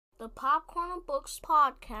The Popcorn and Books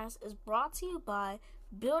podcast is brought to you by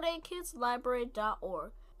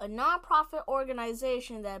BuildAKidsLibrary.org, a nonprofit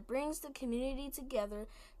organization that brings the community together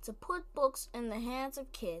to put books in the hands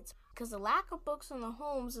of kids. Because the lack of books in the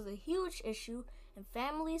homes is a huge issue, and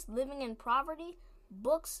families living in poverty,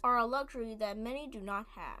 books are a luxury that many do not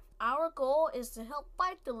have. Our goal is to help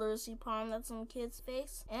fight the literacy problem that some kids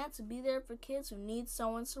face and to be there for kids who need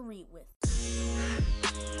someone to read with.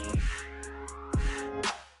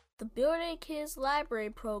 The Build a Kids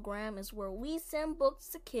Library program is where we send books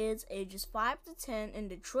to kids ages 5 to 10 in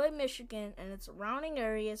Detroit, Michigan and its surrounding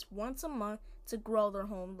areas once a month to grow their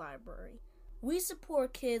home library. We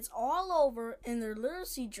support kids all over in their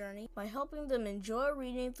literacy journey by helping them enjoy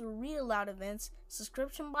reading through read aloud events,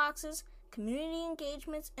 subscription boxes, community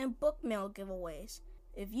engagements, and book mail giveaways.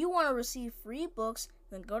 If you want to receive free books,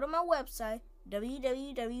 then go to my website,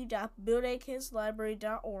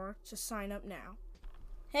 www.buildakidslibrary.org, to sign up now.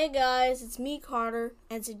 Hey guys, it's me, Carter,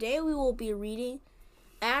 and today we will be reading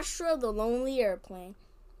Astra the Lonely Airplane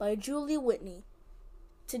by Julie Whitney.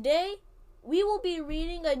 Today, we will be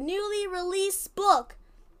reading a newly released book.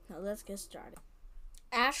 Now let's get started.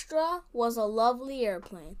 Astra was a lovely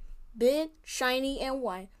airplane, big, shiny, and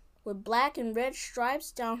white, with black and red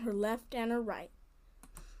stripes down her left and her right.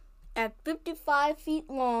 At 55 feet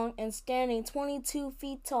long and standing 22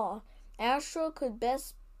 feet tall, Astra could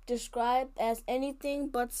best described as anything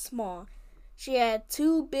but small. She had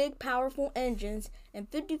 2 big powerful engines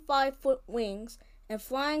and 55-foot wings, and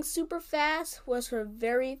flying super fast was her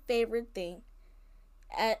very favorite thing.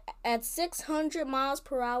 At 600 miles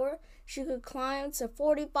per hour, she could climb to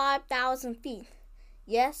 45,000 feet.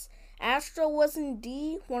 Yes, Astra was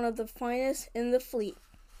indeed one of the finest in the fleet.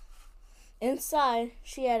 Inside,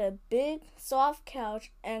 she had a big, soft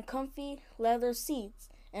couch and comfy leather seats,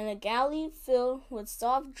 and a galley filled with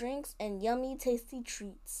soft drinks and yummy, tasty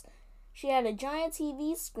treats. She had a giant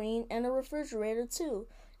TV screen and a refrigerator, too.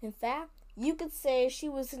 In fact, you could say she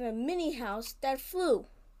was in a mini house that flew.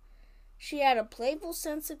 She had a playful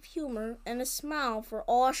sense of humor and a smile for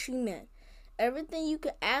all she meant. Everything you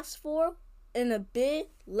could ask for in a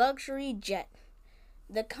big, luxury jet.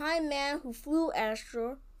 The kind man who flew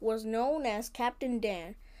Astra was known as Captain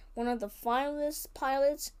Dan, one of the finest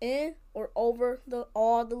pilots in or over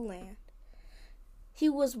all the land. He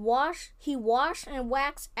washed and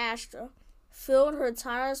waxed Astra, filled her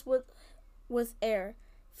tires with air,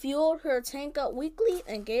 fueled her tank up weekly,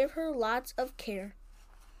 and gave her lots of care.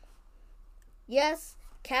 Yes,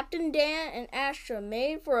 Captain Dan and Astra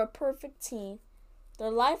made for a perfect team.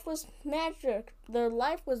 Their life was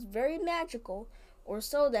very magical, or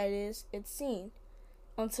so that is, it seemed,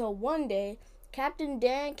 until one day Captain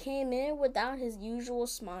Dan came in without his usual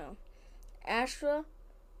smile. Astra,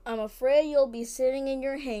 I'm afraid you'll be sitting in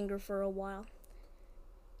your hangar for a while.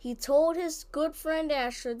 He told his good friend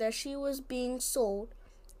Astra that she was being sold,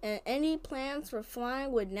 and any plans for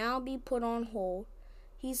flying would now be put on hold.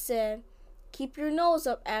 He said, keep your nose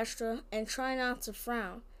up, Astra, and try not to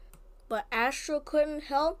frown. But Astra couldn't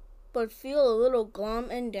help but feel a little glum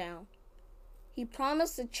and down. He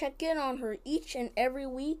promised to check in on her each and every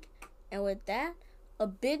week, and with that, a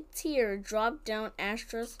big tear dropped down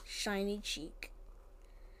Astra's shiny cheek.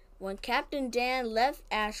 When Captain Dan left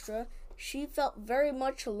Astra, she felt very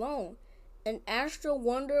much alone, and Astra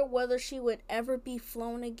wondered whether she would ever be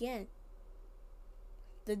flown again.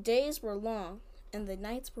 The days were long, and the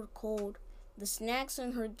nights were cold. The snacks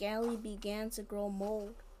in her galley began to grow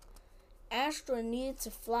mold. Astra needed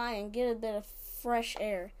to fly and get a bit of fresh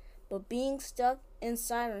air, but being stuck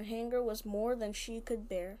inside her hangar was more than she could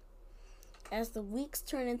bear. As the weeks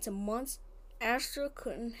turned into months, Astra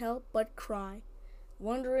couldn't help but cry,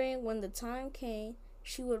 wondering when the time came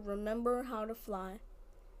she would remember how to fly.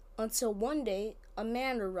 Until one day, a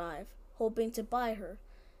man arrived, hoping to buy her.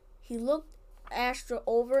 He looked Astra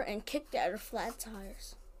over and kicked at her flat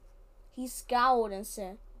tires. He scowled and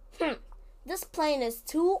said, this plane is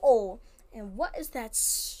too old, and what is that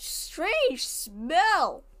strange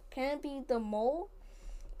smell? Can it be the mold?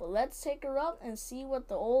 But let's take her up and see what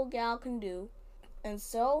the old gal can do. And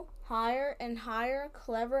so, higher and higher,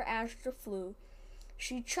 clever Astra flew.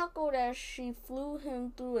 She chuckled as she flew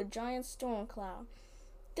him through a giant storm cloud.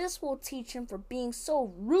 This will teach him for being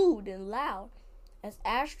so rude and loud. As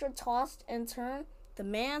Astra tossed and turned, the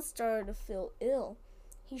man started to feel ill.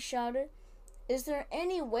 He shouted, is there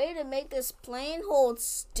any way to make this plane hold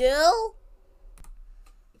still?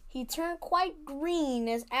 He turned quite green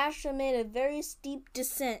as Astra made a very steep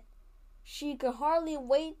descent. She could hardly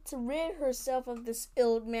wait to rid herself of this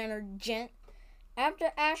ill-mannered gent.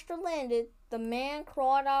 After Astra landed, the man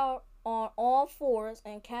crawled out on all fours,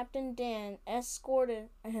 and Captain Dan escorted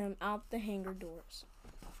him out the hangar doors.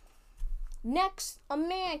 Next, a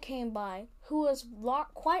man came by who was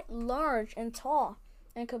quite large and tall,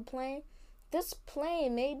 and complained, "This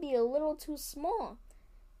plane may be a little too small."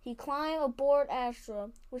 He climbed aboard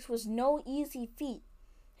Astra, which was no easy feat.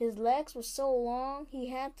 His legs were so long he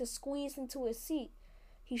had to squeeze into his seat.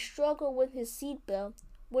 He struggled with his seatbelt,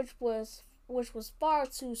 which was far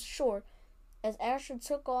too short, as Astra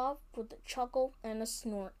took off with a chuckle and a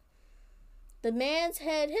snort. The man's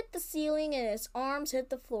head hit the ceiling and his arms hit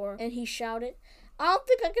the floor, and he shouted, "I don't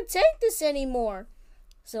think I can take this anymore."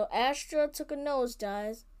 So Astra took a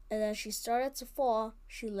nosedive, and as she started to fall,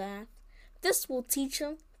 she laughed. "This will teach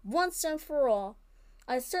him once and for all.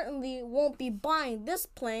 I certainly won't be buying this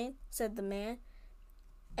plane," said the man,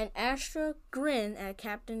 and Astra grinned at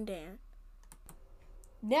Captain Dan.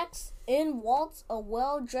 Next, in waltzed a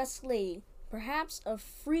well-dressed lady, perhaps a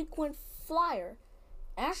frequent flyer.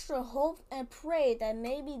 Astra hoped and prayed that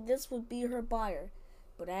maybe this would be her buyer,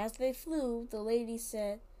 but as they flew, the lady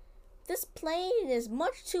said, "This plane is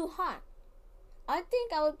much too hot. I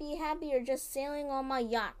think I would be happier just sailing on my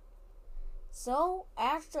yacht." So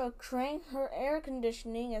Astra cranked her air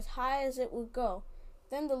conditioning as high as it would go.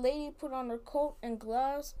 Then the lady put on her coat and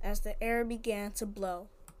gloves as the air began to blow.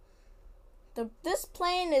 "This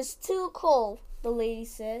plane is too cold," the lady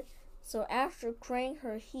said. So Astra cranked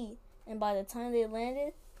her heat, and by the time they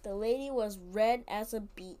landed, the lady was red as a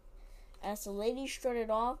beet. As the lady strutted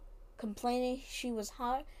off, complaining she was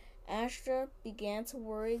hot, Astra began to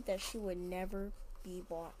worry that she would never be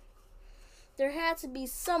bought. There had to be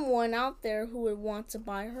someone out there who would want to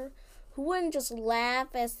buy her, who wouldn't just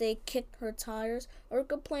laugh as they kicked her tires or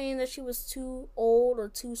complain that she was too old or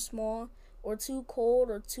too small or too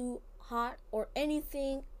cold or too hot or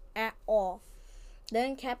anything at all.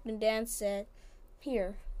 Then Captain Dan said,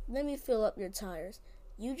 "Here, let me fill up your tires.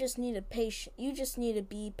 You just need to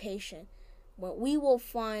be patient. When we will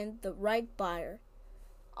find the right buyer.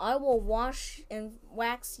 I will wash and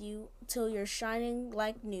wax you till you're shining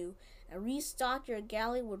like new, and restock your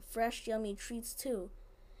galley with fresh yummy treats too."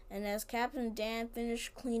 And as Captain Dan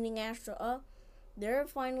finished cleaning Astra up, there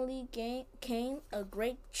finally came a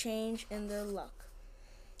great change in their luck.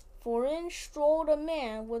 For in strolled a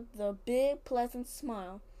man with a big, pleasant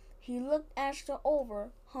smile. He looked Astra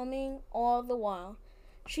over, humming all the while.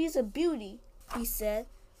 "She's a beauty," he said,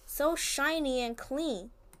 "so shiny and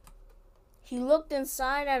clean." He looked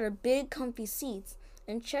inside at her big, comfy seats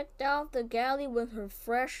and checked out the galley with her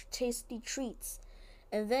fresh, tasty treats.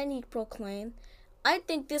 And then he proclaimed, "I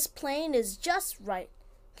think this plane is just right.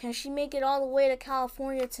 Can she make it all the way to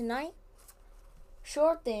California tonight?"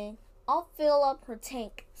 "Sure thing. I'll fill up her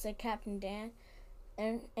tank," said Captain Dan,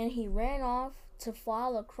 and he ran off to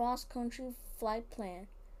file a cross-country flight plan.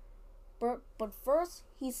 But first,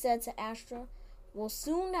 he said to Astra, "We'll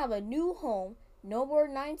soon have a new home. No more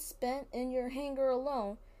nights spent in your hangar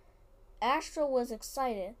alone." Astra was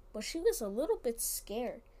excited, but she was a little bit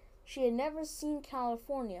scared. She had never seen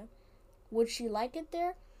California. Would she like it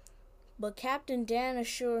there? But Captain Dan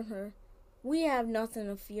assured her, "We have nothing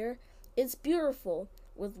to fear. It's beautiful,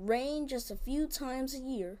 with rain just a few times a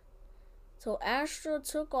year." So Astra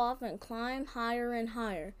took off and climbed higher and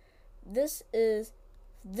higher. This is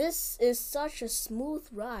such a smooth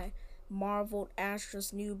ride," marveled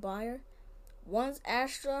Astra's new buyer. Once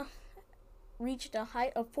Astra reached a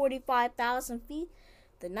height of 45,000 feet,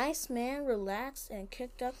 the nice man relaxed and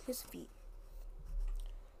kicked up his feet.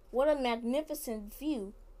 "What a magnificent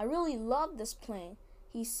view. I really love this plane,"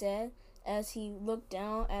 he said as he looked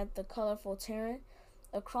down at the colorful terrain.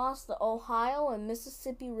 Across the Ohio and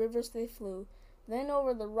Mississippi rivers they flew. Then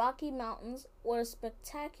over the Rocky Mountains. What a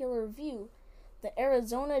spectacular view. The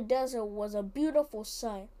Arizona desert was a beautiful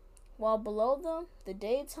sight, while below them the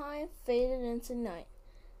daytime faded into night.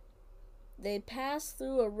 They passed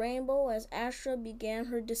through a rainbow as Astra began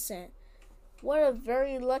her descent. "What a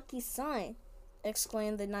very lucky sign,"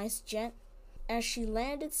 exclaimed the nice gent. As she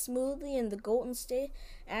landed smoothly in the Golden State,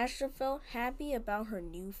 Astra felt happy about her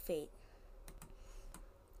new fate.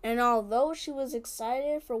 And although she was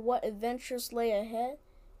excited for what adventures lay ahead,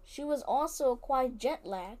 she was also quite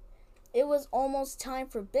jet-lagged. It was almost time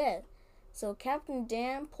for bed, so Captain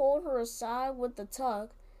Dan pulled her aside with a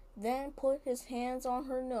tug, then put his hands on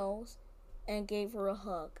her nose and gave her a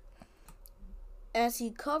hug. As he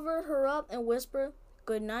covered her up and whispered,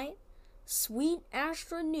 "Good night," sweet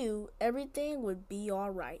Astra knew everything would be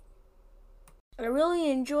all right. I really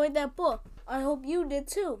enjoyed that book. I hope you did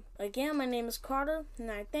too. Again, my name is Carter,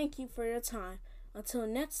 and I thank you for your time. Until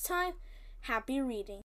next time, happy reading.